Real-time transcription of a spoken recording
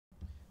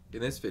In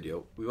this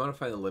video, we want to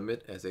find the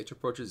limit as h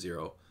approaches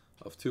 0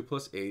 of 2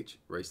 plus h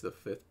raised to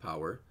the 5th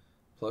power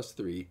plus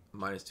 3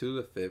 minus 2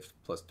 to the 5th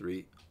plus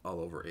 3 all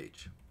over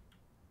h.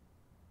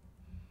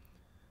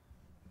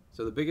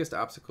 So the biggest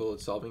obstacle in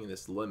solving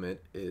this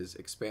limit is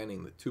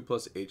expanding the 2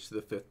 plus h to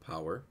the 5th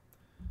power.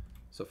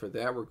 So for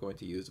that, we're going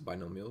to use a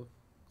binomial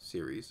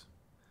series.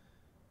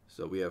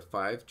 So we have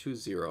 5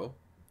 choose 0,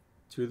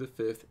 2 to the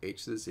 5th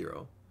h to the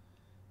 0,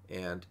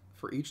 and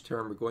for each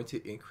term we're going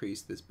to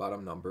increase this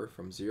bottom number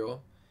from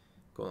 0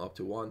 going up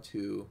to 1,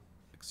 2,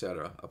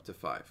 etc. up to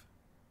 5.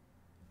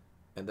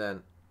 And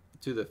then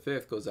 2 to the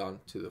 5th goes down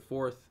to the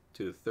 4th,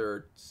 to the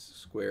 3rd,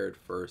 squared,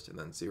 first, and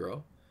then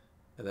 0.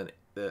 And then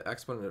the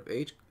exponent of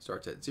h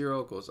starts at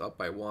 0, goes up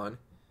by 1,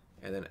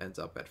 and then ends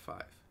up at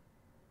 5.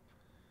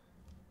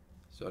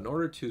 So in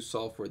order to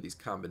solve for these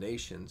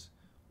combinations,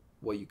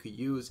 what you could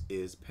use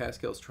is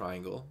Pascal's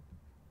triangle.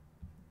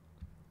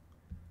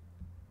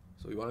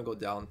 So we want to go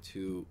down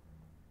to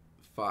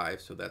 5,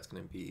 so that's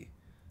going to be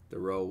the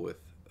row with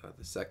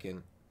the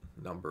second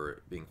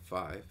number being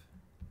 5.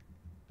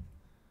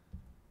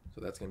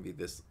 So that's going to be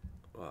this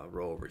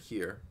row over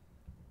here.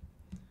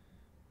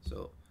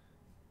 So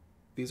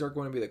these are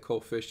going to be the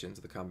coefficients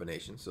of the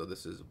combination. So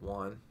this is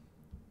 1,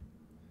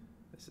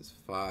 this is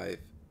 5, and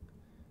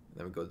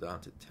then we go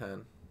down to 10,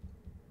 and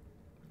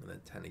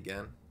then 10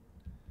 again,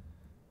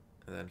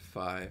 and then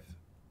 5,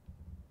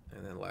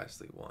 and then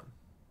lastly 1.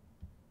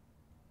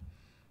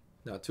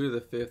 Now 2 to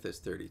the 5th is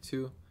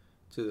 32,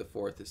 2 to the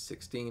 4th is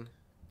 16,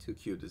 2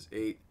 cubed is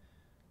 8,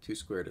 2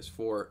 squared is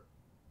 4,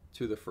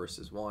 2 to the 1st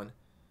is 1, 2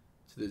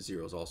 to the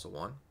 0 is also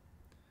 1.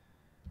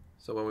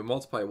 So when we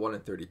multiply 1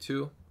 and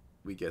 32,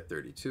 we get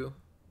 32.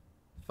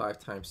 5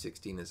 times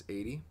 16 is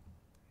 80.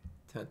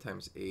 10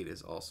 times 8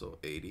 is also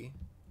 80.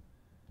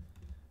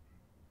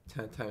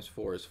 10 times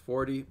 4 is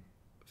 40.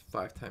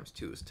 5 times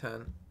 2 is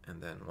 10.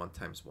 And then 1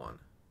 times 1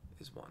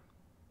 is 1.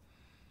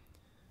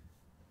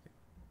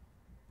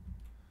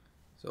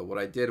 So what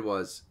I did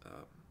was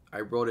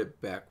I wrote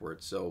it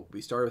backwards. So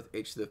we started with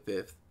h to the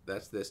 5th.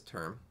 That's this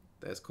term.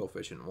 That's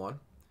coefficient 1.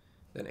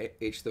 Then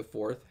h to the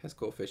 4th has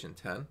coefficient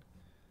 10.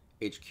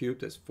 H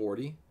cubed is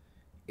 40.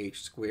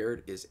 H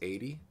squared is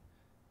 80.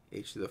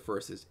 H to the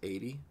 1st is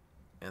 80.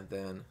 And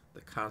then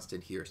the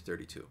constant here is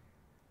 32.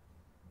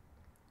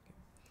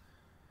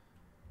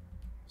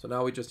 So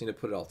now we just need to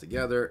put it all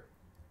together.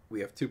 We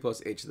have 2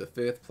 plus h to the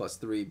 5th plus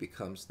 3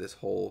 becomes this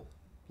whole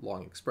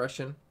long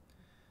expression.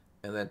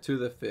 And then 2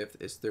 to the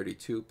 5th is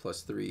 32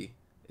 plus 3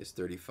 is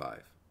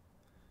 35.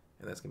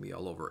 And that's going to be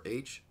all over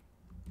h.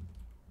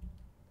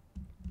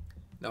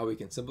 Now we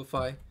can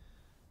simplify.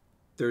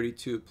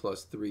 32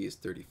 plus 3 is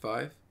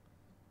 35.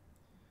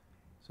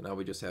 So now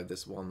we just have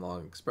this one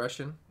long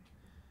expression.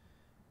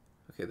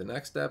 Okay, the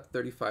next step,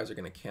 35s are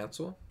going to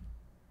cancel.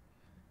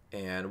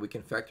 And we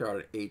can factor out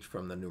an h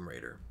from the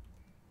numerator.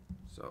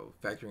 So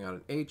factoring out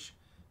an h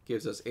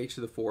gives us h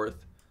to the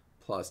 4th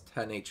plus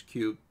 10h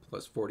cubed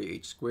plus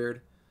 40h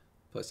squared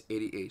plus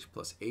 80h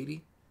plus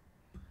 80.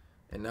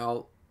 And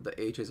now the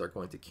h's are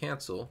going to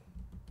cancel.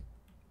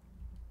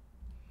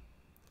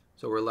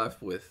 So we're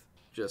left with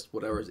just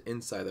whatever is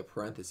inside the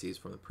parentheses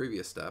from the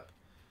previous step.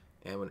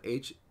 And when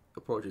h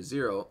approaches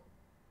 0,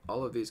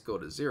 all of these go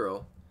to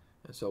 0.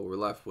 And so we're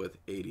left with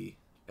 80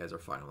 as our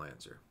final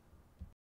answer.